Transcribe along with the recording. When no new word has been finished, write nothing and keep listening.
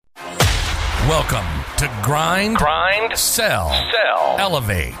Welcome to Grind, Sell,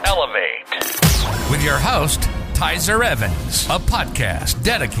 Elevate. With your host, Tizer Evans, a podcast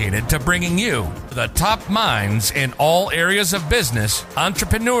dedicated to bringing you the top minds in all areas of business,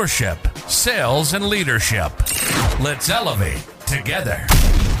 entrepreneurship, sales, and leadership. Let's elevate together.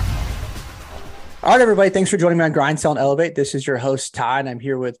 All right, everybody. Thanks for joining me on Grind, Sell, and Elevate. This is your host, Ty, and I'm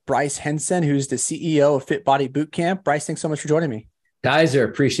here with Bryce Henson, who's the CEO of Fit Body Bootcamp. Bryce, thanks so much for joining me. Tizer,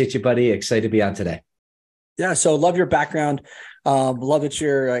 appreciate you, buddy. Excited to be on today. Yeah, so love your background. Love that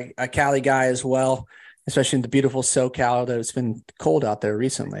you're a Cali guy as well, especially in the beautiful SoCal that it's been cold out there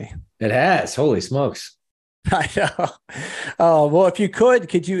recently. It has. Holy smokes. I know. Well, if you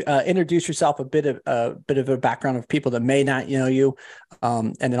could you introduce yourself a bit of a background of people that may not know you,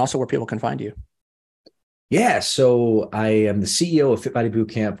 and then also where people can find you. Yeah, so I am the CEO of Fit Body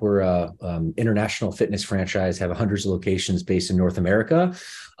Bootcamp. We're an international fitness franchise, have hundreds of locations based in North America.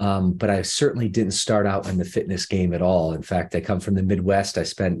 But I certainly didn't start out in the fitness game at all. In fact, I come from the Midwest. I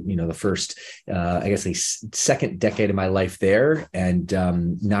spent, the first, the second decade of my life there, and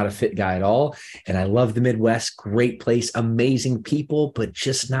not a fit guy at all. And I love the Midwest, great place, amazing people, but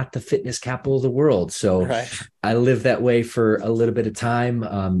just not the fitness capital of the world. So right. I lived that way for a little bit of time,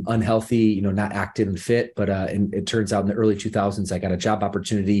 unhealthy, not active and fit. But it turns out in the early 2000s, I got a job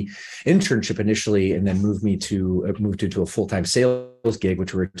opportunity, internship initially, and then moved into a full-time sales gig,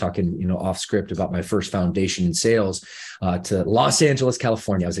 which we're talking, off script about my first foundation in sales, to Los Angeles,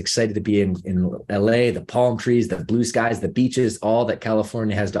 California. I was excited to be in LA, the palm trees, the blue skies, the beaches, all that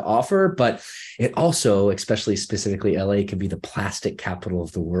California has to offer. But it also, especially specifically LA, can be the plastic capital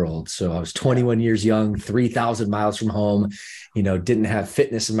of the world. So I was 21 years young, 3,000 miles from home, didn't have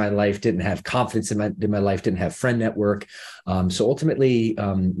fitness in my life, didn't have confidence in my life, didn't have friend network. So ultimately,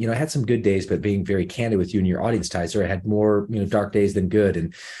 I had some good days, but being very candid with you and your audience, Tizer, I had more, dark days than good.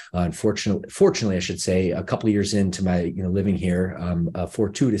 And fortunately, I should say, a couple of years into my, living here, a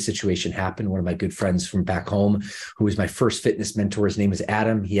fortuitous situation happened. One of my good friends from back home, who was my first fitness mentor, his name is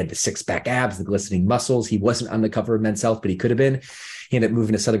Adam. He had the six-pack abs, the glistening muscles. He wasn't on the cover of Men's Health, but he could have been. He ended up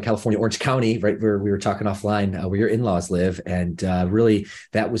moving to Southern California, Orange County, right where we were talking offline, where your in-laws live. And really,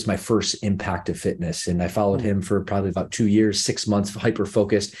 that was my first impact of fitness. And I followed him for probably about 2 years, 6 months,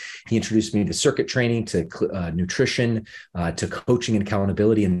 hyper-focused. He introduced me to circuit training, to nutrition, to coaching and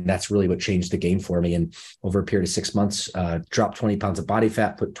accountability. And that's really what changed the game for me. And over a period of 6 months, dropped 20 pounds of body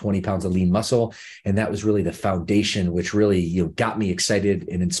fat, put 20 pounds of lean muscle. And that was really the foundation, which really got me excited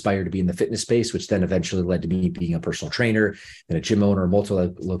and inspired to be in the fitness space, which then eventually led to me being a personal trainer and a gym owner,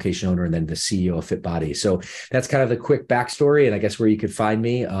 multi-location owner, and then the CEO of Fit Body. So that's kind of the quick backstory. And I guess where you could find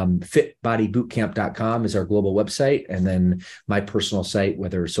me, fitbodybootcamp.com is our global website. And then my personal site,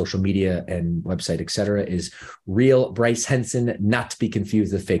 whether social media and website, et cetera, is Real Bryce Henson, not to be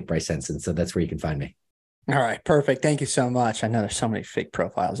confused with fake Bryce Henson. So that's where you can find me. All right. Perfect. Thank you so much. I know there's so many fake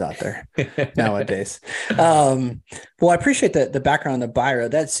profiles out there nowadays. Well, I appreciate the background, the bio.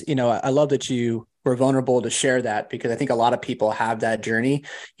 That's, I love that you were vulnerable to share that, because I think a lot of people have that journey.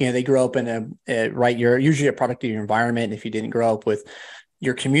 They grow up in you're usually a product of your environment. If you didn't grow up with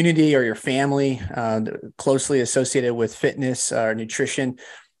your community or your family closely associated with fitness or nutrition,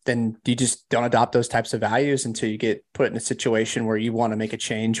 then you just don't adopt those types of values until you get put in a situation where you want to make a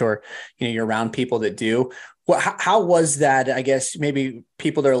change, or, you're around people that do. Well, how was that? I guess maybe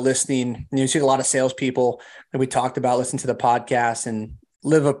people that are listening, you see a lot of salespeople that we talked about, listen to the podcast and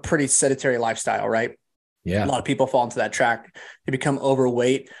live a pretty sedentary lifestyle, right? Yeah. A lot of people fall into that track. They become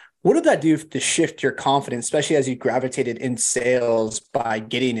overweight. What did that do to shift your confidence, especially as you gravitated in sales by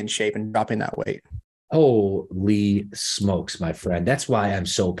getting in shape and dropping that weight? Holy smokes, my friend. That's why I'm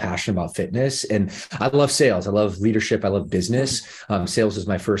so passionate about fitness. And I love sales. I love leadership. I love business. Sales was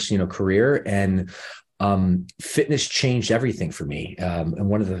my first, career. And fitness changed everything for me. And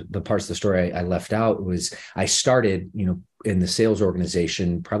one of the parts of the story I left out was I started, in the sales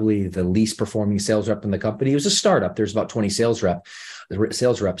organization, probably the least performing sales rep in the company. It was a startup. There's about 20 sales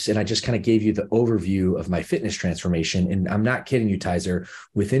reps. And I just kind of gave you the overview of my fitness transformation. And I'm not kidding you, Tizer,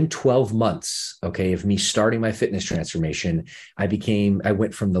 within 12 months, of me starting my fitness transformation, I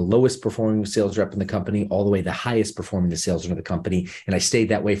went from the lowest performing sales rep in the company all the way to the highest performing sales rep in the company. And I stayed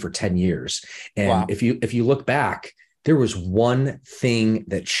that way for 10 years. And wow. If you look back, there was one thing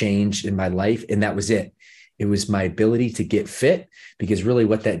that changed in my life, and that was it. It was my ability to get fit, because really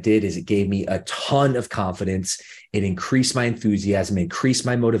what that did is it gave me a ton of confidence. It increased my enthusiasm, increased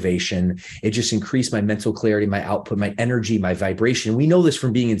my motivation. It just increased my mental clarity, my output, my energy, my vibration. We know this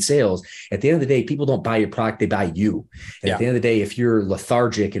from being in sales. At the end of the day, people don't buy your product, they buy you. And at the end of the day, if you're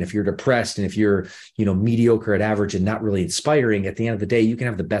lethargic and if you're depressed and if you're, mediocre at average and not really inspiring, at the end of the day, you can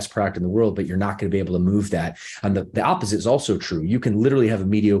have the best product in the world, but you're not going to be able to move that. And the opposite is also true. You can literally have a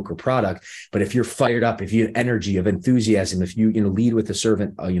mediocre product, but if you're fired up, if you have energy, of enthusiasm, if you lead with a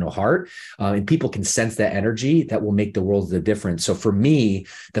servant, heart, and people can sense that energy, that will make the world of the difference. So for me,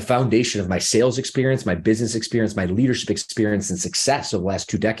 the foundation of my sales experience, my business experience, my leadership experience and success over the last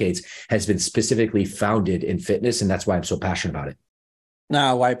 2 decades has been specifically founded in fitness. And that's why I'm so passionate about it.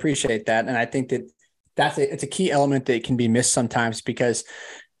 No, I appreciate that. And I think that it's a key element that can be missed sometimes, because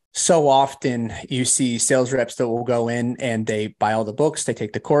so often you see sales reps that will go in and they buy all the books, they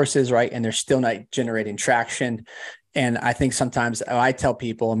take the courses, right? And they're still not generating traction. And I think sometimes I tell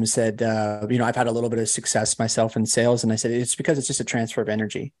people, I said, I've had a little bit of success myself in sales. And I said, it's because it's just a transfer of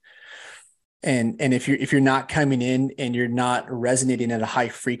energy. And if you're not coming in and you're not resonating at a high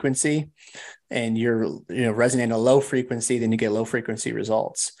frequency, and you're resonating at a low frequency, then you get low frequency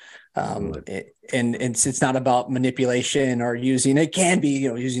results. And it's not about manipulation or it can be,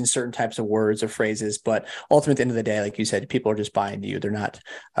 using certain types of words or phrases, but ultimately at the end of the day, like you said, people are just buying you. They're not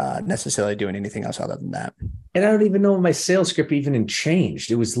necessarily doing anything else other than that. And I don't even know my sales script even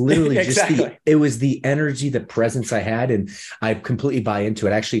changed. It was literally exactly. it was the energy, the presence I had. And I completely buy into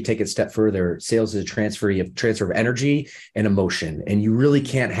it. Actually take it a step further. Sales is a transfer of energy and emotion. And you really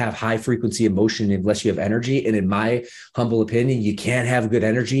can't have high frequency emotion unless you have energy. And in my humble opinion, you can't have good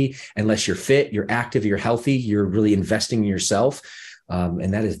energy unless you're fit, you're active, you're healthy, you're really investing in yourself.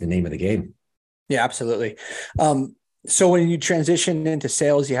 And that is the name of the game. Yeah, absolutely. So when you transitioned into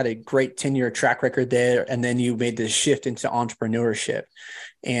sales, you had a great 10-year track record there, and then you made this shift into entrepreneurship.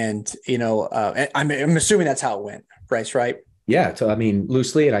 And, I'm assuming that's how it went, Bryce, right? Yeah. So,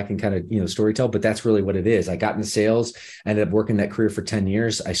 loosely, and I can kind of, story tell, but that's really what it is. I got into sales, ended up working that career for 10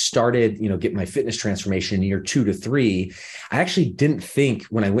 years. I started, getting my fitness transformation in year 2 to 3. I actually didn't think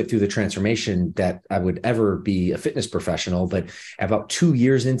when I went through the transformation that I would ever be a fitness professional, but about 2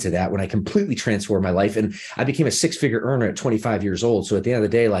 years into that, when I completely transformed my life, and I became a 6-figure earner at 25 years old. So at the end of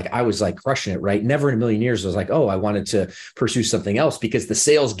the day, I was crushing it, right? Never in a million years was I wanted to pursue something else, because the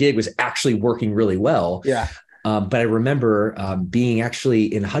sales gig was actually working really well. Yeah. But I remember being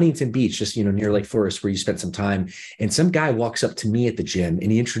actually in Huntington Beach, just, near Lake Forest, where you spent some time. And some guy walks up to me at the gym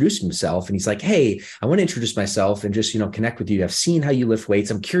and he introduced himself and he's like, "Hey, I want to introduce myself and just, connect with you. I've seen how you lift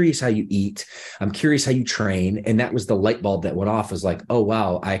weights. I'm curious how you eat. I'm curious how you train." And that was the light bulb that went off. I was like, "Oh,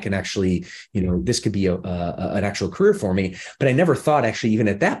 wow, I can actually, this could be an actual career for me." But I never thought actually, even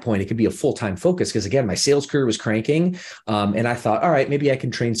at that point, it could be a full-time focus. Because again, my sales career was cranking. And I thought, all right, maybe I can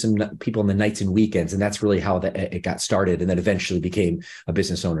train some people on the nights and weekends. And that's really how it got started, and then eventually became a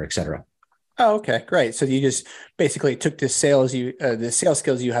business owner, et cetera. Oh, okay, great. So you just basically took the sales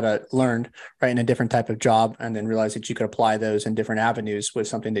skills you had learned, right, in a different type of job, and then realized that you could apply those in different avenues with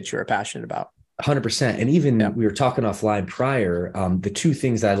something that you were passionate about. 100%. And even we were talking offline prior, the 2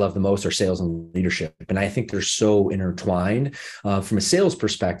 things that I love the most are sales and leadership. And I think they're so intertwined from a sales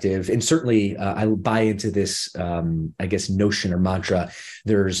perspective. And certainly I buy into this, notion or mantra.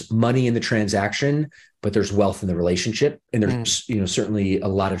 There's money in the transaction, but there's wealth in the relationship. And there's, certainly a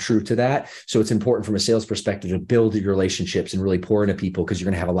lot of truth to that. So it's important from a sales perspective to build your relationships and really pour into people, because you're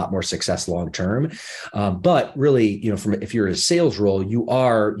going to have a lot more success long-term. But really, if you're in a sales role, you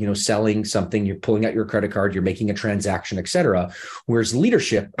are, selling something, you're pulling out your credit card, you're making a transaction, et cetera. Whereas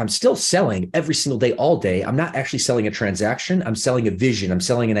leadership, I'm still selling every single day, all day. I'm not actually selling a transaction. I'm selling a vision. I'm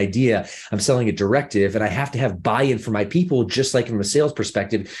selling an idea. I'm selling a directive. And I have to have buy-in from my people, just like from a sales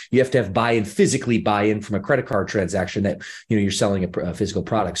perspective, you have to have buy-in, physically buy-in from a credit card transaction that, you're selling a physical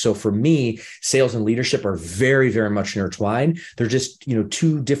product. So for me, sales and leadership are very, very much intertwined. They're just,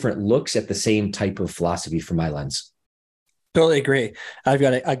 2 different looks at the same type of philosophy from my lens. Totally agree. I've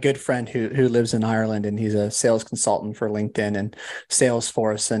got a good friend who lives in Ireland, and he's a sales consultant for LinkedIn and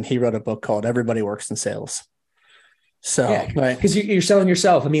Salesforce. And he wrote a book called "Everybody Works in Sales." So, because you're selling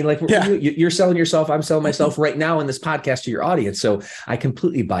yourself. You're selling yourself. I'm selling myself right now in this podcast to your audience. So I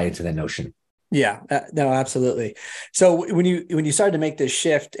completely buy into that notion. Yeah, no, absolutely. So when you started to make this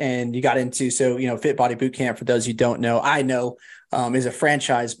shift and you got into, Fit Body Bootcamp, for those you don't know, I know is a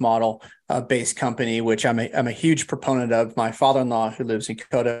franchise model based company, which I'm a huge proponent of. My father-in-law, who lives in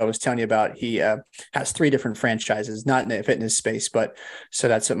Kokoda, I was telling you about, he has 3 different franchises, not in the fitness space, but so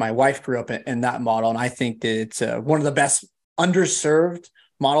that's what my wife grew up in that model. And I think that it's one of the best underserved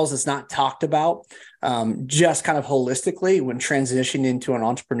models that's not talked about just kind of holistically when transitioning into an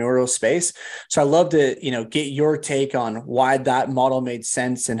entrepreneurial space. So I love to, get your take on why that model made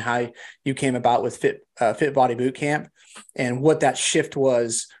sense and how you came about with Fit Body Bootcamp and what that shift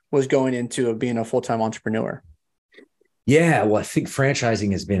was going into being a full-time entrepreneur. Yeah, well, I think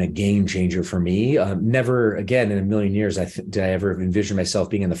franchising has been a game changer for me. Never again in a million years did I ever envision myself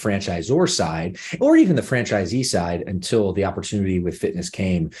being on the franchisor side or even the franchisee side until the opportunity with fitness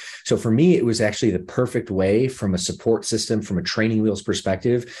came. So for me, it was actually the perfect way from a support system, from a training wheels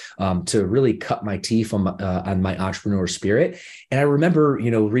perspective, to really cut my teeth on my entrepreneur spirit. And I remember,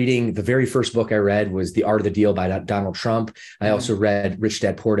 reading the very first book I read was The Art of the Deal by Donald Trump. I also read Rich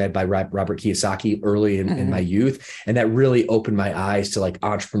Dad Poor Dad by Robert Kiyosaki early in my youth. And that really opened my eyes to like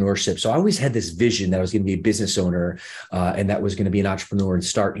entrepreneurship. So I always had this vision that I was going to be a business owner and that was going to be an entrepreneur and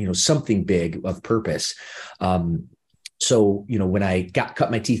start, something big of purpose. So, when I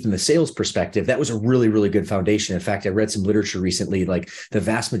cut my teeth in the sales perspective, that was a really, really good foundation. In fact, I read some literature recently, like the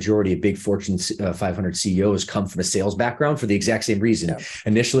vast majority of big Fortune 500 CEOs come from a sales background for the exact same reason. Yeah.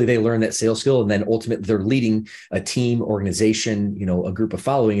 Initially, they learn that sales skill, and then ultimately they're leading a team, organization, a group of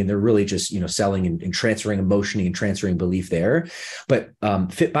following, and they're really just, selling and transferring emotion and transferring belief there. But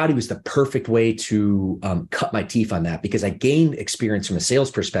Fit Body was the perfect way to cut my teeth on that because I gained experience from a sales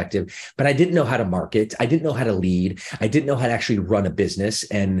perspective, but I didn't know how to market. I didn't know how to lead. I didn't know how to actually run a business.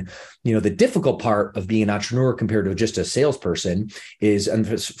 And, the difficult part of being an entrepreneur compared to just a salesperson is, and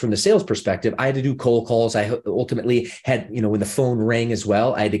from the sales perspective, I had to do cold calls. I ultimately had, when the phone rang as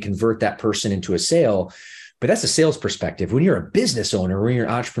well, I had to convert that person into a sale. But that's a sales perspective. When you're a business owner, when you're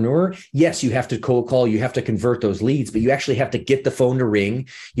an entrepreneur, yes, you have to cold call, you have to convert those leads, but you actually have to get the phone to ring.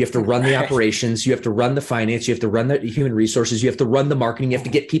 You have to run the operations, you have to run the finance, you have to run the human resources, you have to run the marketing, you have to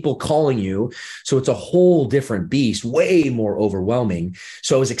get people calling you. So it's a whole different beast, way more overwhelming.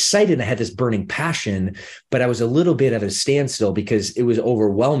 So I was excited and I had this burning passion, but I was a little bit at a standstill because it was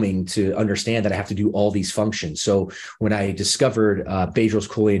overwhelming to understand that I have to do all these functions. So when I discovered Bedros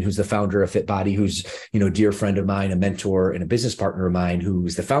Keuilian, who's the founder of Fit Body, who's, dear friend of mine, a mentor and a business partner of mine who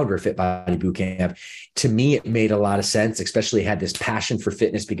was the founder of Fit Body Bootcamp. To me, it made a lot of sense, especially had this passion for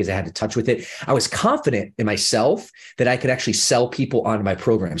fitness because I had to touch with it. I was confident in myself that I could actually sell people onto my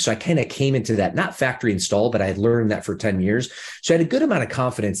program. So I kind of came into that, not factory install, but I had learned that for 10 years. So I had a good amount of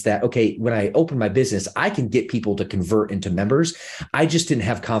confidence that, okay, when I open my business, I can get people to convert into members. I just didn't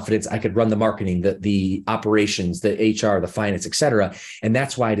have confidence I could run the marketing, the operations, the HR, the finance, et cetera. And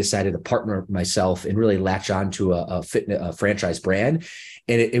that's why I decided to partner with myself and really latch onto a franchise brand.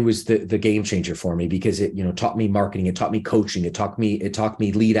 And it was the game changer for me because it, taught me marketing, it taught me coaching, it taught me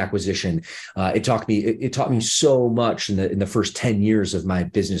lead acquisition. It taught me so much in the first 10 years of my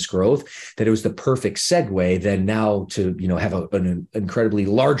business growth that it was the perfect segue then now to, have an incredibly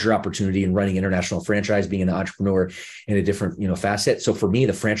larger opportunity in running international franchise, being an entrepreneur in a different, facet. So for me,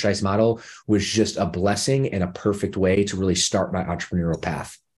 the franchise model was just a blessing and a perfect way to really start my entrepreneurial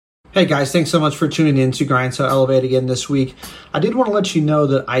path. Hey guys, thanks so much for tuning in to Grind So Elevate again this week. I did want to let you know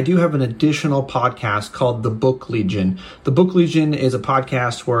that I do have an additional podcast called The Book Legion. The Book Legion is a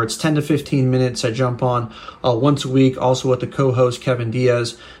podcast where it's 10 to 15 minutes. I jump on once a week, also with the co-host Kevin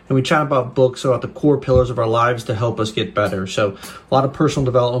Diaz, and we chat about books, about the core pillars of our lives to help us get better. So a lot of personal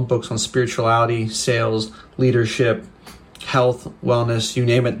development books on spirituality, sales, leadership, health, wellness, you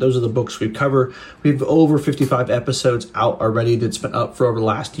name it. Those are the books we cover. We have over 55 episodes out already that's been up for over the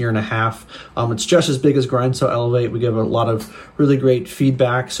last year and a half. It's just as big as Grind So Elevate. We give a lot of really great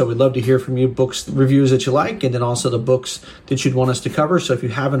feedback. So we'd love to hear from you, books, reviews that you like, and then also the books that you'd want us to cover. So if you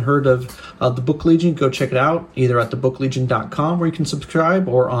haven't heard of the Book Legion, go check it out either at thebooklegion.com where you can subscribe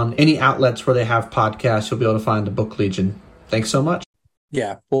or on any outlets where they have podcasts. You'll be able to find the Book Legion. Thanks so much.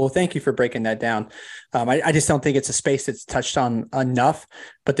 Yeah. Well, thank you for breaking that down. I just don't think it's a space that's touched on enough,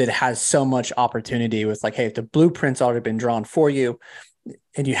 but that has so much opportunity with like, hey, if the blueprint's already been drawn for you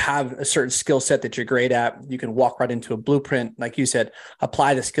and you have a certain skill set that you're great at, you can walk right into a blueprint. Like you said,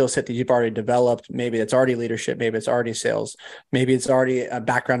 apply the skill set that you've already developed. Maybe it's already leadership. Maybe it's already sales. Maybe it's already a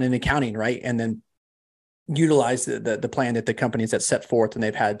background in accounting, right? And then utilize the plan that the companies that set forth and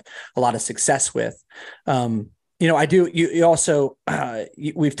they've had a lot of success with. I do. You also,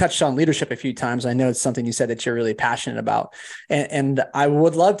 we've touched on leadership a few times. I know it's something you said that you're really passionate about. And I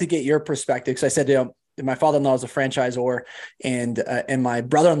would love to get your perspective. Because I said, my father-in-law is a franchisor and my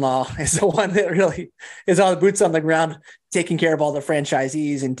brother-in-law is the one that really is on the boots on the ground, taking care of all the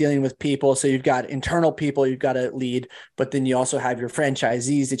franchisees and dealing with people. So you've got internal people you've got to lead, but then you also have your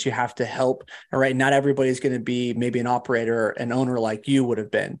franchisees that you have to help. All right. Not everybody's going to be maybe an operator, an owner like you would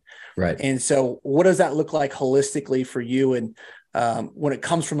have been. Right. And so what does that look like holistically for you? And when it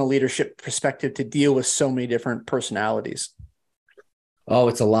comes from a leadership perspective to deal with so many different personalities? Oh,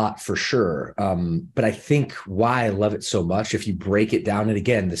 it's a lot for sure. But I think why I love it so much, if you break it down, and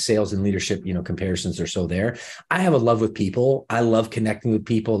again, the sales and leadership, comparisons are so there. I have a love with people. I love connecting with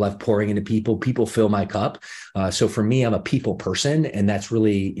people, love pouring into people. People fill my cup. So for me, I'm a people person, and that's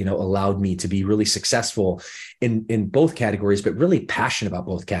really, allowed me to be really successful in both categories, but really passionate about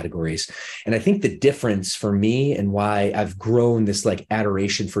both categories. And I think the difference for me and why I've grown this like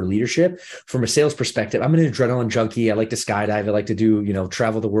adoration for leadership from a sales perspective, I'm an adrenaline junkie. I like to skydive. I like to do,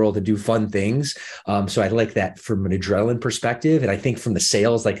 travel the world and do fun things. So I like that from an adrenaline perspective. And I think from the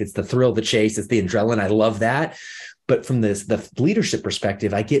sales, like it's the thrill, the chase, it's the adrenaline. I love that. But from the leadership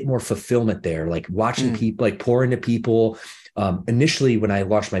perspective, I get more fulfillment there, like watching people, like pour into people. Initially, when I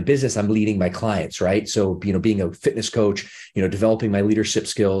launched my business, I'm leading my clients, right? So, being a fitness coach, developing my leadership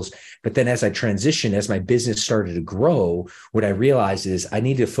skills. But then as I transitioned, as my business started to grow, what I realized is I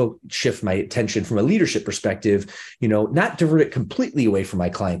need to shift my attention from a leadership perspective, not divert it completely away from my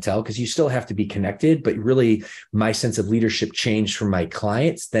clientele, because you still have to be connected, but really my sense of leadership changed from my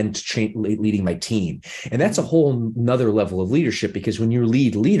clients then to leading my team. And that's a whole nother level of leadership, because when you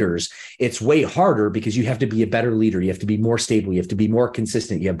lead leaders, it's way harder because you have to be a better leader. You have to be more stable. You have to be more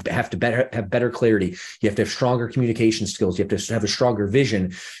consistent. You have to have better clarity. You have to have stronger communication skills. You have to have a stronger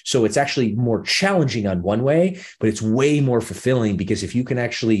vision. So it's actually more challenging on one way, but it's way more fulfilling, because if you can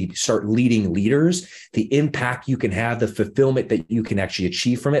actually start leading leaders, the impact you can have, the fulfillment that you can actually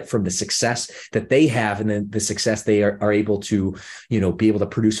achieve from it, from the success that they have, and then the success they are able to, be able to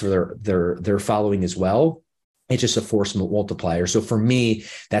produce for their following as well. It's just a force multiplier. So for me,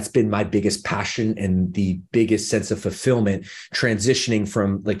 that's been my biggest passion and the biggest sense of fulfillment, transitioning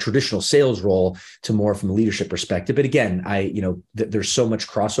from like traditional sales role to more from a leadership perspective. But again, there's so much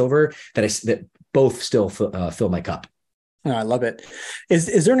crossover that both still fill my cup. Oh, I love it.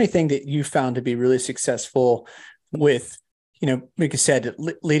 Is there anything that you found to be really successful with, like you said,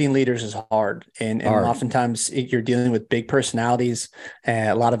 leading leaders is hard. And oftentimes you're dealing with big personalities,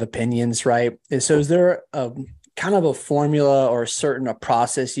 a lot of opinions, right? And so is there a kind of a formula or a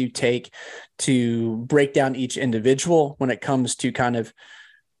process you take to break down each individual when it comes to kind of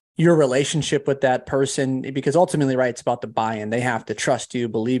your relationship with that person? Because ultimately, right, it's about the buy-in. They have to trust you,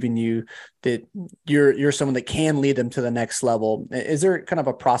 believe in you, that you're someone that can lead them to the next level. Is there kind of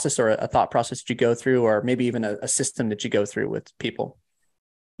a process or a thought process that you go through, or maybe even a system that you go through with people?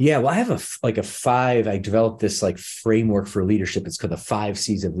 Yeah, well, I have I developed this like framework for leadership. It's called the 5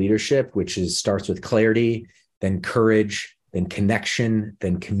 C's of leadership, which starts with clarity, then courage, then connection,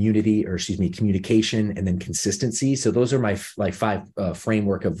 then communication, and then consistency. So those are my 5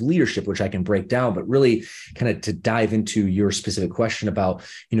 framework of leadership, which I can break down, but really kind of to dive into your specific question about,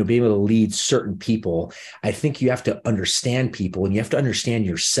 being able to lead certain people. I think you have to understand people, and you have to understand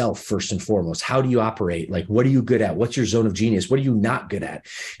yourself first and foremost. How do you operate? Like, what are you good at? What's your zone of genius? What are you not good at?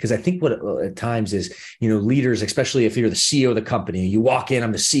 Because I think what at times is, leaders, especially if you're the CEO of the company, you walk in,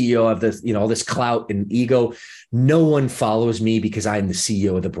 I'm the CEO of this, all this clout and ego. No one follows me because I'm the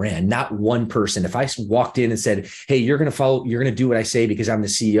CEO of the brand. Not one person. If I walked in and said, hey, you're going to do what I say because I'm the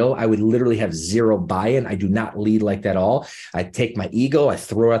CEO, I would literally have zero buy-in. I do not lead like that at all. I take my ego, I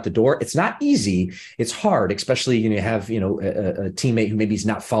throw it out the door. It's not easy. It's hard, especially, you have, a teammate who maybe is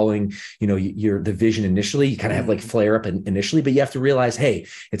not following, the vision initially. You kind of have like flare up initially, but you have to realize, hey,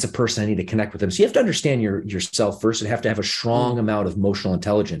 it's a person. I need to connect with them. So you have to understand yourself first and have to have a strong amount of emotional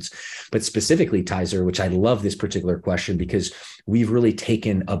intelligence. But specifically, Tizer, which I love this particular question, because we've really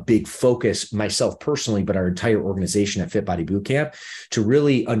taken a big focus, myself personally, but our entire organization at Fit Body Bootcamp, to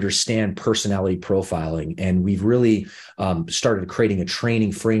really understand personality profiling. And we've really started creating a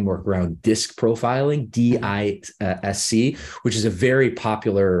training framework around DISC profiling, DISC, which is a very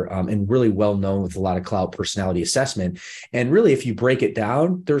popular and really well known with a lot of cloud personality assessment. And really, if you break it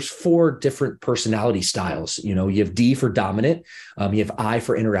down, there's 4 different personality styles. You have D for dominant, you have I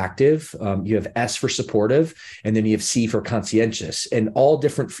for interactive, you have S for supportive, and then you have C for conscientious. And all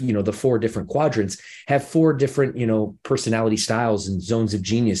different, the 4 different quadrants have 4 different, personality styles and zones of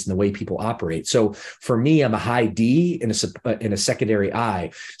genius in the way people operate. So for me, I'm a high D and a secondary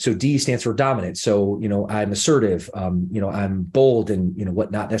I. So D stands for dominant. So, I'm assertive, I'm bold and,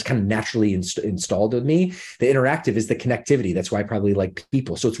 whatnot. That's kind of naturally installed with me. The interactive is the connectivity. That's why I probably like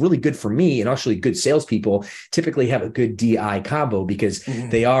people. So it's really good for me, and actually good salespeople typically have a good DI combo, because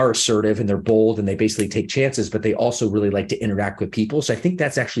they are assertive and they're bold and they basically take chances, but they also really like to interact with people. So I think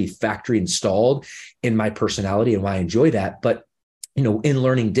that's actually factory installed in my personality and why I enjoy that. But in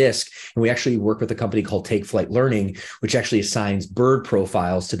learning DISC, and we actually work with a company called Take Flight Learning, which actually assigns bird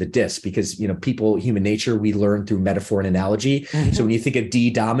profiles to the DISC because, people, human nature, we learn through metaphor and analogy. Mm-hmm. So when you think of D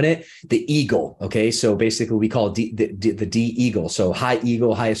dominant, the eagle, okay? So basically we call the D eagle. So high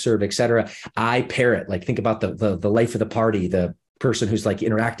eagle, high assertive, et cetera. I parrot, like think about the life of the party, the person who's like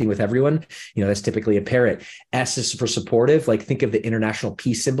interacting with everyone, that's typically a parrot. S is for supportive, like think of the international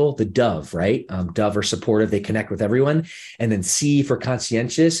peace symbol, the dove, right? Dove are supportive, they connect with everyone. And then C for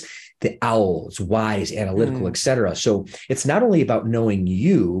conscientious, the owl, it's wise, analytical, et cetera. So it's not only about knowing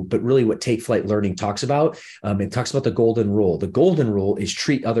you, but really what Take Flight Learning talks about. It talks about the golden rule. The golden rule is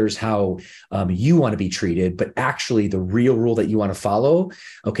treat others how you want to be treated, but actually the real rule that you want to follow,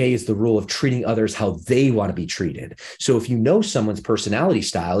 okay, is the rule of treating others how they want to be treated. So if you know someone's personality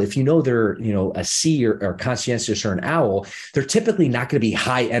style, if you know they're, a C or conscientious or an owl, they're typically not going to be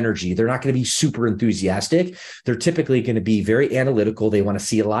high energy. They're not going to be super enthusiastic. They're typically going to be very analytical. They want to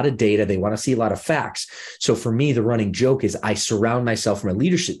see a lot of data. They want to see a lot of facts. So for me, the running joke is I surround myself from a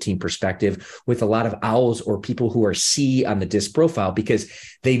leadership team perspective with a lot of owls or people who are C on the DISC profile because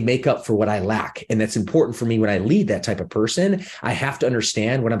they make up for what I lack. And that's important for me when I lead that type of person. I have to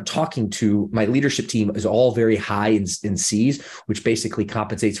understand when I'm talking to my leadership team is all very high in C's, which basically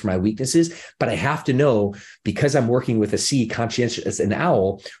compensates for my weaknesses. But I have to know because I'm working with a C, conscientious, an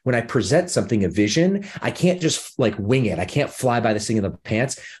owl, when I present something, a vision, I can't just like wing it. I can't fly by this thing in the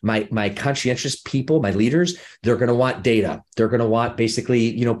pants. My conscientious people, my leaders, they're going to want data. They're going to want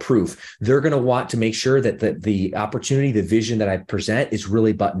basically, proof. They're going to want to make sure that the opportunity, the vision that I present is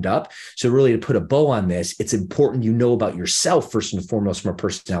really buttoned up. So really to put a bow on this, it's important you know about yourself first and foremost from a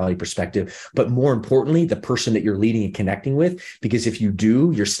personality perspective, but more importantly, the person that you're leading and connecting with, because if you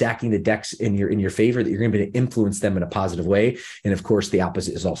do, you're stacking the decks in your favor that you're going to be able to influence them in a positive way. And of course, the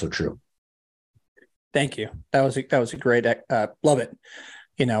opposite is also true. Thank you. That was a great, love it.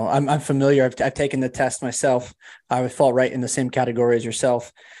 I'm familiar. I've taken the test myself. I would fall right in the same category as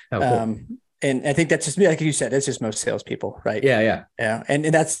yourself. Oh, cool. And I think that's just like you said, it's just most salespeople, right? Yeah. And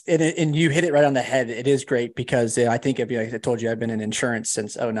that's, and you hit it right on the head. It is great because I think like I told you, I've been in insurance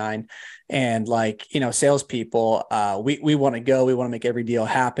since 2009 and salespeople, we want to go, we want to make every deal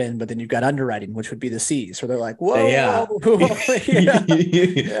happen, but then you've got underwriting, which would be the C's where they're like, whoa, yeah.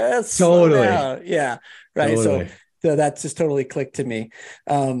 Yes, totally. Yeah. Right. Totally. So that just totally clicked to me.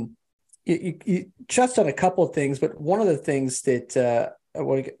 You touched on a couple of things, but one of the things that,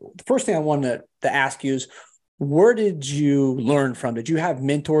 the first thing I wanted to ask you is, where did you learn from? Did you have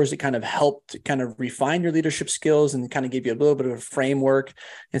mentors that kind of helped kind of refine your leadership skills and kind of give you a little bit of a framework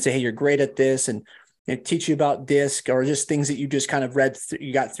and say, hey, you're great at this, and teach you about DISC, or just things that you just kind of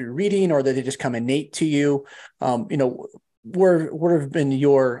you got through reading, or that they just come innate to you? Where have been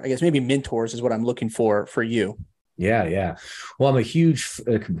your, I guess, maybe mentors is what I'm looking for you? Yeah. Well, I'm a huge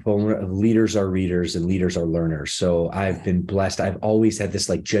component of leaders are readers and leaders are learners. So I've been blessed. I've always had this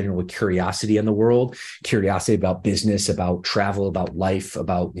like general curiosity in the world, curiosity about business, about travel, about life,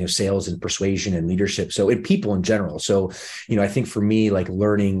 about, sales and persuasion and leadership. So in people in general. So, I think for me, like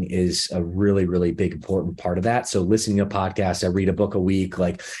learning is a really, really big, important part of that. So listening to podcasts, I read a book a week,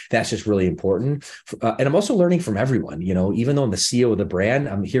 like that's just really important. And I'm also learning from everyone, even though I'm the CEO of the brand,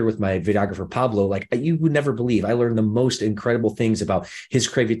 I'm here with my videographer, Pablo, like you would never believe. I learned the most incredible things about his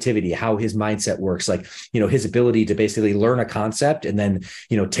creativity, how his mindset works, like, his ability to basically learn a concept and then,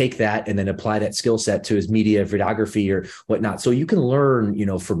 take that and then apply that skill set to his media, videography or whatnot. So you can learn,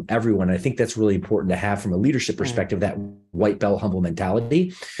 from everyone. And I think that's really important to have from a leadership perspective, that white belt humble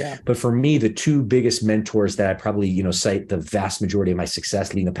mentality. Yeah. But for me, the two biggest mentors that I probably, cite the vast majority of my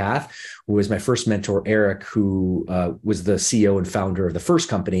success leading the path was my first mentor, Eric, who was the CEO and founder of the first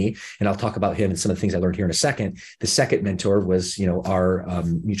company. And I'll talk about him and some of the things I learned here in a second. The second mentor was, our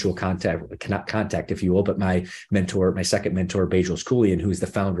mutual contact, if you will, but my second mentor, Bajos Koulian, who is the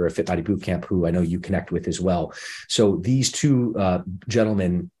founder of Fit Body Bootcamp, who I know you connect with as well. So these two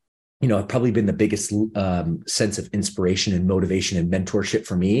gentlemen, have probably been the biggest sense of inspiration and motivation and mentorship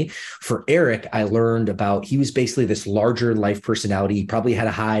for me. For Eric, I learned about, he was basically this larger life personality. He probably has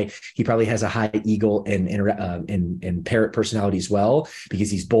a high eagle and parrot personality as well,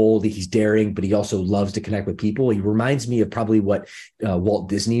 because he's bold, he's daring, but he also loves to connect with people. He reminds me of probably what Walt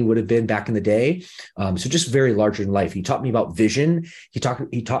Disney would have been back in the day. So just very larger in life. He taught me about vision. He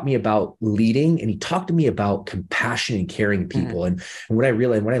taught me about leading, and he talked to me about compassion and caring people. And what I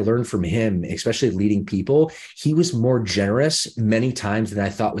realized, what I learned from him, especially leading people, he was more generous many times than I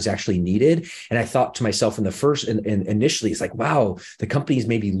thought was actually needed. And I thought to myself initially, it's like, wow, the company is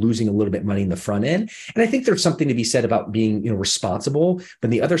maybe losing a little bit money in the front end. And I think there's something to be said about being, responsible. But on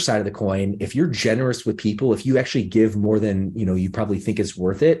the other side of the coin, if you're generous with people, if you actually give more than, you probably think is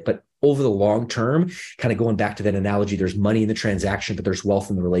worth it, but over the long term, kind of going back to that analogy, there's money in the transaction, but there's wealth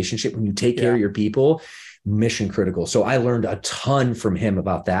in the relationship. When you take care of your people, mission critical. So I learned a ton from him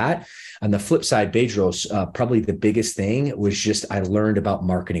about that. On the flip side, Bedros, probably the biggest thing was just I learned about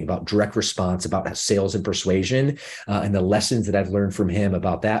marketing, about direct response, about sales and persuasion, and the lessons that I've learned from him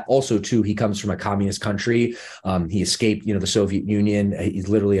about that. Also, too, he comes from a communist country. He escaped, the Soviet Union. He's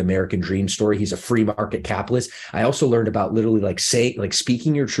literally American dream story. He's a free market capitalist. I also learned about literally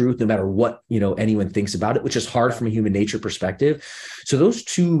speaking your truth, no matter what, anyone thinks about it, which is hard from a human nature perspective. So those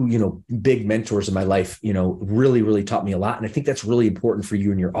two, big mentors in my life, really, really taught me a lot. And I think that's really important for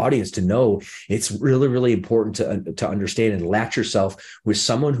you and your audience to know. It's really, really important to understand and latch yourself with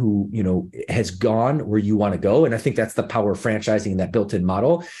someone who, has gone where you want to go. And I think that's the power of franchising and that built-in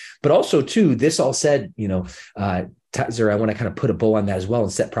model. But also too, this all said, Tizer, I want to kind of put a bow on that as well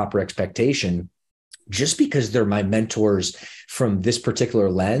and set proper expectation. Just because they're my mentors from this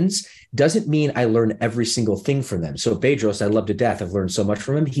particular lens doesn't mean I learn every single thing from them. So Bedros, I love to death. I've learned so much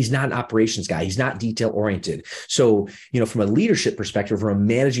from him. He's not an operations guy. He's not detail oriented. So, from a leadership perspective, from a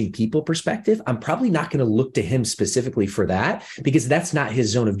managing people perspective, I'm probably not going to look to him specifically for that because that's not his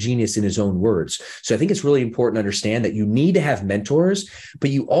zone of genius in his own words. So I think it's really important to understand that you need to have mentors, but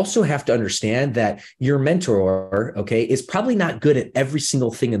you also have to understand that your mentor, is probably not good at every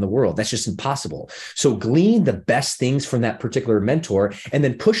single thing in the world. That's just impossible. So glean the best things from that particular mentor and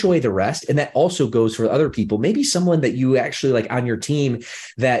then push away the rest. And that also goes for other people, maybe someone that you actually like on your team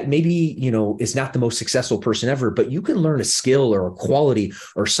that maybe, is not the most successful person ever, but you can learn a skill or a quality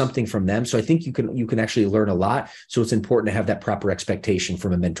or something from them. So I think you can actually learn a lot. So it's important to have that proper expectation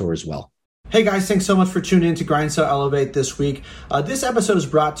from a mentor as well. Hey guys, thanks so much for tuning in to Grind Sell Elevate this week. This episode is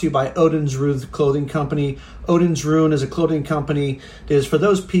brought to you by Odin's Rune Clothing Company. Odin's Rune is a clothing company that is for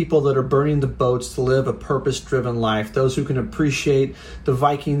those people that are burning the boats to live a purpose-driven life, those who can appreciate the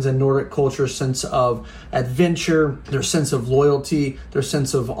Vikings and Nordic culture sense of adventure, their sense of loyalty, their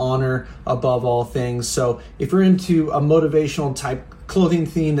sense of honor above all things. So if you're into a motivational type clothing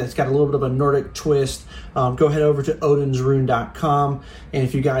theme that's got a little bit of a Nordic twist, go head over to odinsrune.com. And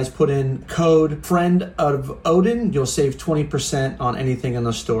if you guys put in code friend of Odin, you'll save 20% on anything in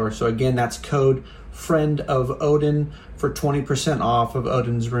the store. So again, that's code friend of Odin for 20% off of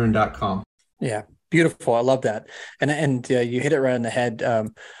odinsrune.com. Yeah, beautiful. I love that. And you hit it right on the head.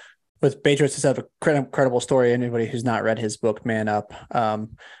 With Bedros, it's a incredible story. Anybody who's not read his book, Man Up,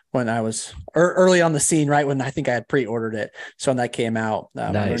 when I was early on the scene, right when I think I had pre-ordered it. So when that came out,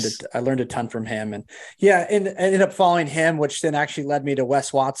 nice. I learned a ton from him. And I ended up following him, which then actually led me to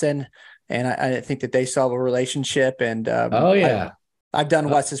Wes Watson. And I think that they still have a relationship. And I've done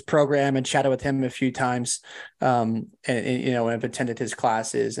Wes's program and chatted with him a few times. And I've attended his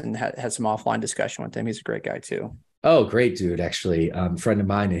classes and had some offline discussion with him. He's a great guy too. Oh, great dude. Actually, friend of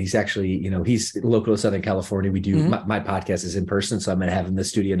mine. And he's actually, he's local to Southern California. We do my podcast is in person. So I'm going to have him in the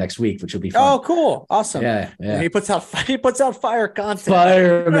studio next week, which will be fun. Oh, cool. Awesome. Yeah. And he puts out fire content.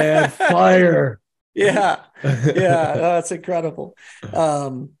 Fire, man. Fire. Yeah. That's incredible.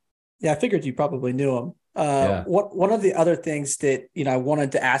 I figured you probably knew him. One of the other things that, I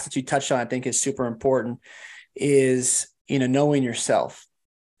wanted to ask that you touched on, I think is super important is, knowing yourself.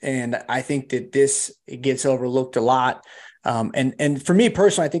 And I think that it gets overlooked a lot. And for me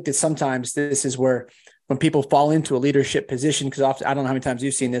personally, I think that sometimes this is where when people fall into a leadership position, because often, I don't know how many times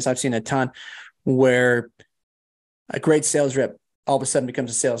you've seen this, I've seen a ton, where a great sales rep all of a sudden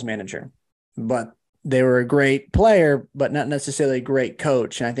becomes a sales manager, but they were a great player, but not necessarily a great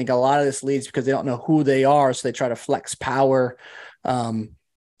coach. And I think a lot of this leads because they don't know who they are. So they try to flex power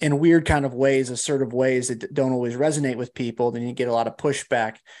in weird kind of ways, assertive ways that don't always resonate with people. Then you get a lot of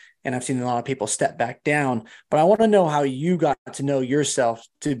pushback. And I've seen a lot of people step back down, but I want to know how you got to know yourself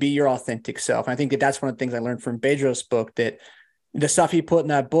to be your authentic self. And I think that that's one of the things I learned from Bedros' book, that the stuff he put in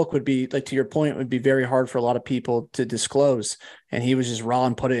that book would be, like, to your point, would be very hard for a lot of people to disclose. And he was just raw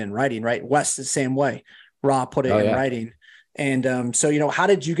and put it in writing, right? Wes the same way, raw, put it in writing. And so, how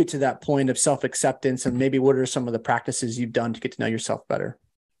did you get to that point of self-acceptance, and maybe what are some of the practices you've done to get to know yourself better?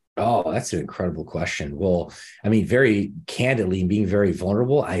 Oh, that's an incredible question. Well, I mean, very candidly, being very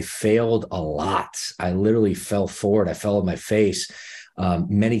vulnerable, I failed a lot. I literally fell forward. I fell on my face.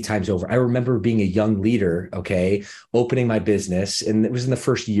 many times over. I remember being a young leader, okay, opening my business, and it was in the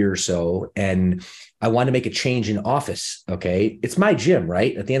first year or so, and I wanted to make a change in office. Okay. It's my gym,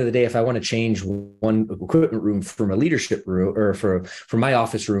 right? At the end of the day, if I want to change one equipment room from a leadership room, or from my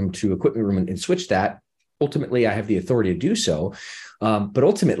office room to equipment room, and switch that, ultimately I have the authority to do so. But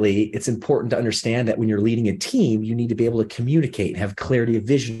ultimately, it's important to understand that when you're leading a team, you need to be able to communicate and have clarity of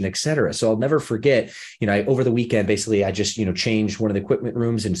vision, et cetera. So I'll never forget, over the weekend, basically, I just, changed one of the equipment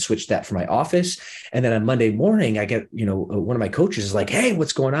rooms and switched that for my office. And then on Monday morning, I get, one of my coaches is like, hey,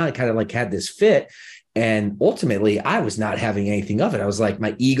 what's going on? I kind of like had this fit. And ultimately, I was not having anything of it. I was like,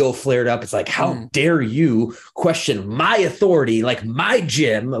 my ego flared up. It's like, how dare you question my authority, like my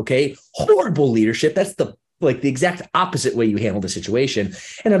gym? Okay. Horrible leadership. That's the exact opposite way you handle the situation.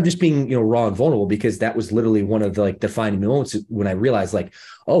 And I'm just being, raw and vulnerable, because that was literally one of the defining moments when I realized, like,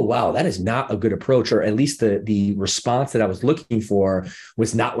 oh, wow, that is not a good approach, or at least the response that I was looking for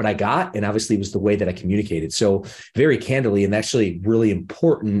was not what I got. And obviously it was the way that I communicated. So very candidly, and actually really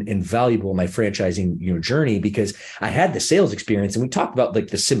important and valuable in my franchising, journey, because I had the sales experience, and we talked about like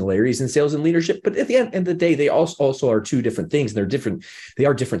the similarities in sales and leadership, but at the end of the day, they also are two different things. And they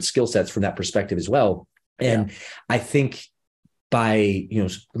are different skill sets from that perspective as well. And I think by,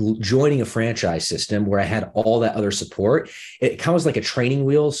 joining a franchise system where I had all that other support, it kind of was like a training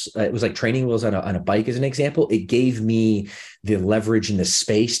wheels. It was like training wheels on a bike, as an example. It gave me the leverage and the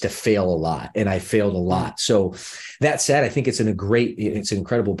space to fail a lot. And I failed a lot. So that said, I think it's an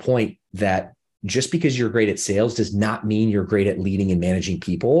incredible point that just because you're great at sales does not mean you're great at leading and managing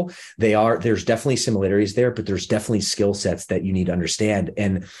people. There's definitely similarities there, but there's definitely skill sets that you need to understand.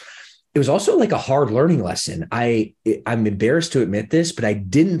 And it was also like a hard learning lesson. I'm embarrassed to admit this, but I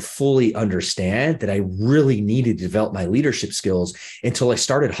didn't fully understand that I really needed to develop my leadership skills until I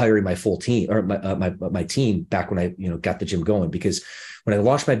started hiring my full team, or my team, back when I got the gym going. Because when I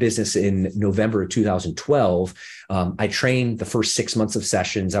launched my business in November of 2012, I trained the first 6 months of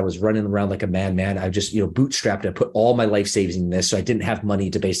sessions. I was running around like a madman. I just bootstrapped. I put all my life savings in this, so I didn't have money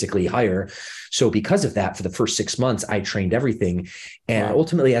to basically hire. So because of that, for the first 6 months, I trained everything. And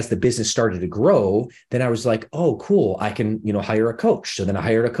ultimately, as the business started to grow, then I was like, oh, cool, I can, hire a coach. So then I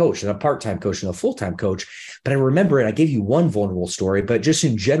hired a coach, and a part-time coach, and a full-time coach. But I remember, and I gave you one vulnerable story, but just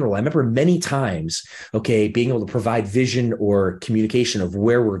in general, I remember many times, being able to provide vision or communication of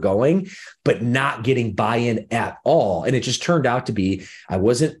where we're going, but not getting buy-in at all. And it just turned out to be, I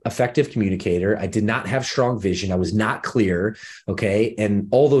wasn't an effective communicator. I did not have strong vision. I was not clear. And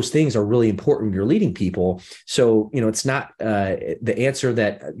all those things are really important when you're leading people. So, it's not the answer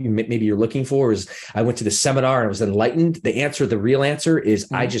that maybe you're looking for is I went to the seminar and I was enlightened. The real answer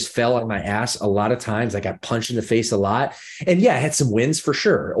is I just fell on my ass a lot of times. I got punched in the face a lot. And yeah, I had some wins for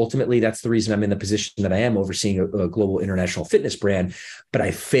sure. Ultimately, that's the reason I'm in the position that I am, overseeing a global international fitness brand. But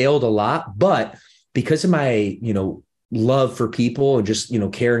I failed a lot. But because of my, love for people and just,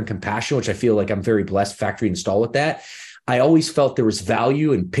 care and compassion, which I feel like I'm very blessed, factory installed with that, I always felt there was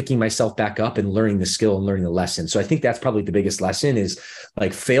value in picking myself back up and learning the skill and learning the lesson. So I think that's probably the biggest lesson is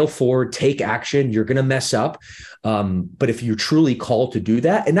like fail forward, take action. You're going to mess up. But if you're truly called to do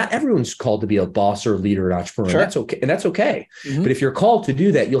that, and not everyone's called to be a boss or a leader or an entrepreneur, that's okay. And that's okay. Mm-hmm. But if you're called to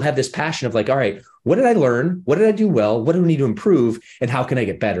do that, you'll have this passion of like, all right, what did I learn? What did I do well? What do I need to improve? And how can I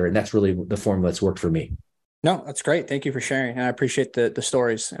get better? And that's really the formula that's worked for me. No, that's great. Thank you for sharing. And I appreciate the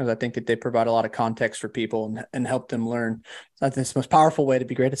stories, as I think that they provide a lot of context for people and help them learn. I think it's the most powerful way to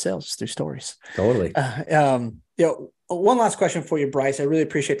be great at sales is through stories. Totally. One last question for you, Bryce. I really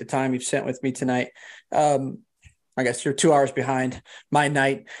appreciate the time you've spent with me tonight. I guess you're 2 hours behind my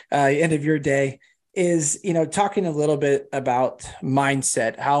night, end of your day. Is, talking a little bit about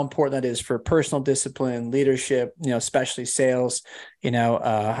mindset, how important that is for personal discipline, leadership, especially sales.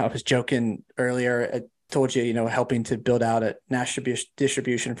 I was joking earlier. I told you, helping to build out a national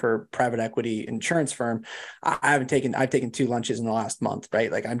distribution for private equity insurance firm. I've taken 2 lunches in the last month, right?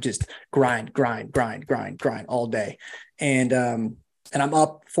 Like I'm just grind all day. And I'm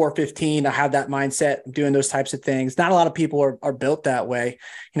up 4:15. I have that mindset, I'm doing those types of things. Not a lot of people are built that way.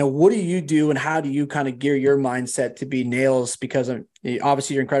 What do you do and how do you kind of gear your mindset to be nails? Because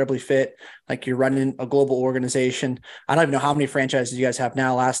obviously you're incredibly fit, like you're running a global organization. I don't even know how many franchises you guys have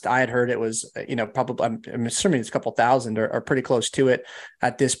now. Last I had heard it was, probably, I'm assuming it's a couple thousand or pretty close to it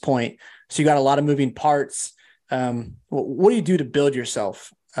at this point. So you got a lot of moving parts. What do you do to build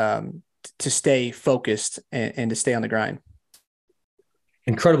yourself to stay focused and to stay on the grind?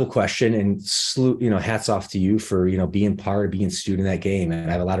 Incredible question, and hats off to you for, being being a student in that game. And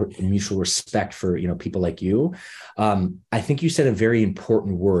I have a lot of mutual respect for, people like you. I think you said a very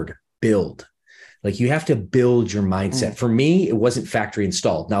important word, build. Like you have to build your mindset. For me, it wasn't factory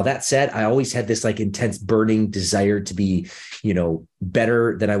installed. Now that said, I always had this like intense burning desire to be,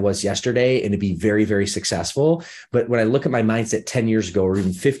 better than I was yesterday and to be very, very successful. But when I look at my mindset 10 years ago or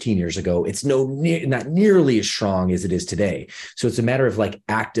even 15 years ago, it's not nearly as strong as it is today. So it's a matter of like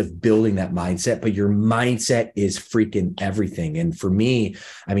active building that mindset, but your mindset is freaking everything. And for me,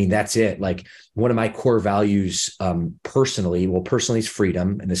 I mean, that's it. Like one of my core values personally is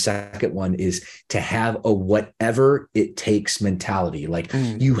freedom. And the second one is to have a whatever it takes mentality. Like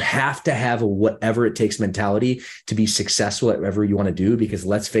you have to have a whatever it takes mentality to be successful at whatever you want to do, because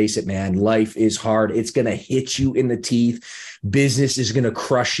let's face it, man, life is hard. It's going to hit you in the teeth. Business is going to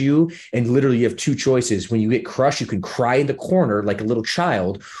crush you. And literally you have two choices. When you get crushed, you can cry in the corner like a little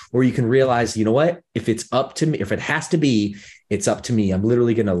child, or you can realize, you know what, if it's up to me, if it has to be, it's up to me. I'm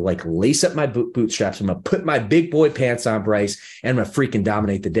literally going to like lace up my bootstraps. I'm going to put my big boy pants on, Bryce, and I'm going to freaking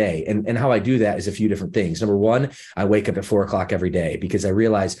dominate the day. And how I do that is a few different things. Number one, I wake up at 4:00 every day because I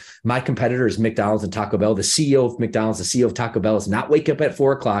realize my competitor is McDonald's and Taco Bell. The CEO of McDonald's, the CEO of Taco Bell is not wake up at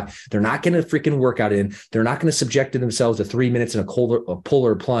 4:00. They're not going to freaking work out in. They're not going to subject themselves to 3 minutes in a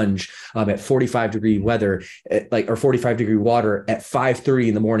polar plunge at 45-degree weather, or 45-degree water at 5:30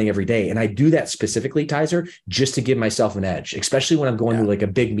 in the morning every day. And I do that specifically, Tizer, just to give myself an edge. Especially when I'm going to like a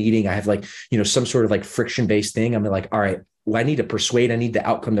big meeting, I have like, some sort of like friction-based thing. I'm like, all right, well, I need to persuade, I need the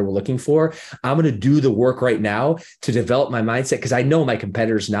outcome that we're looking for. I'm going to do the work right now to develop my mindset because I know my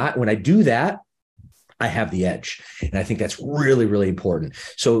competitor's not. When I do that, I have the edge. And I think that's really, really important.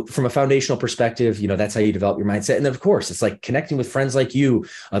 So from a foundational perspective, that's how you develop your mindset. And then of course, it's like connecting with friends like you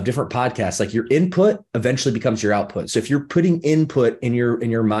of different podcasts. Like your input eventually becomes your output. So if you're putting input in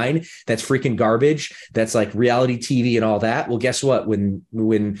your mind, that's freaking garbage. That's like reality TV and all that. Well, guess what?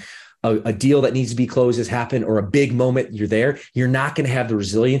 When a deal that needs to be closed has happened, or a big moment, you're not going to have the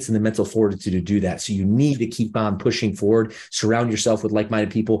resilience and the mental fortitude to do that. So you need to keep on pushing forward, surround yourself with like-minded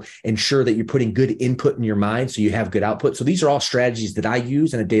people, ensure that you're putting good input in your mind so you have good output. So these are all strategies that I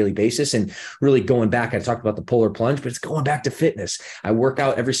use on a daily basis. And really going back, I talked about the polar plunge, but it's going back to fitness. I work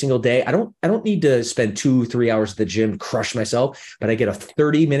out every single day. I don't need to spend 2-3 hours at the gym to crush myself, but I get a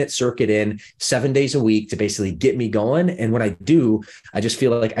 30-minute circuit in 7 days a week to basically get me going. And when I do, I just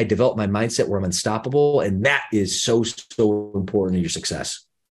feel like I develop my mindset where I'm unstoppable. And that is so, so important to your success.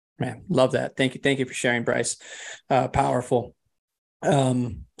 Man, love that. Thank you. Thank you for sharing, Bryce. Powerful.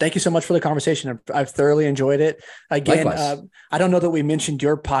 Thank you so much for the conversation. I've thoroughly enjoyed it. Again, I don't know that we mentioned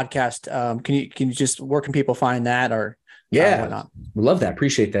your podcast. Can you just, where can people find that, or Yeah, love that.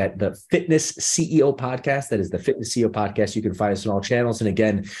 Appreciate that. The Fitness CEO podcast. That is the Fitness CEO podcast. You can find us on all channels. And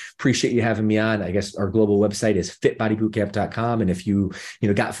again, appreciate you having me on. I guess our global website is fitbodybootcamp.com. And if you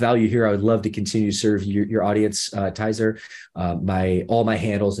got value here, I would love to continue to serve your audience, Tizer. All my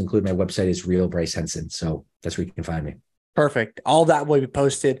handles, including my website, is Real Bryce Henson. So that's where you can find me. Perfect. All that will be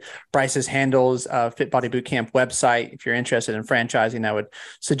posted. Bryce's handles, Fit Body Bootcamp website. If you're interested in franchising, I would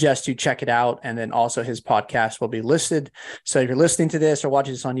suggest you check it out. And then also his podcast will be listed. So if you're listening to this or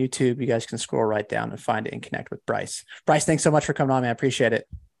watching this on YouTube, you guys can scroll right down and find it and connect with Bryce. Bryce, thanks so much for coming on, man. I appreciate it.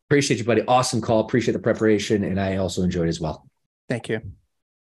 Appreciate you, buddy. Awesome call. Appreciate the preparation. And I also enjoyed it as well. Thank you.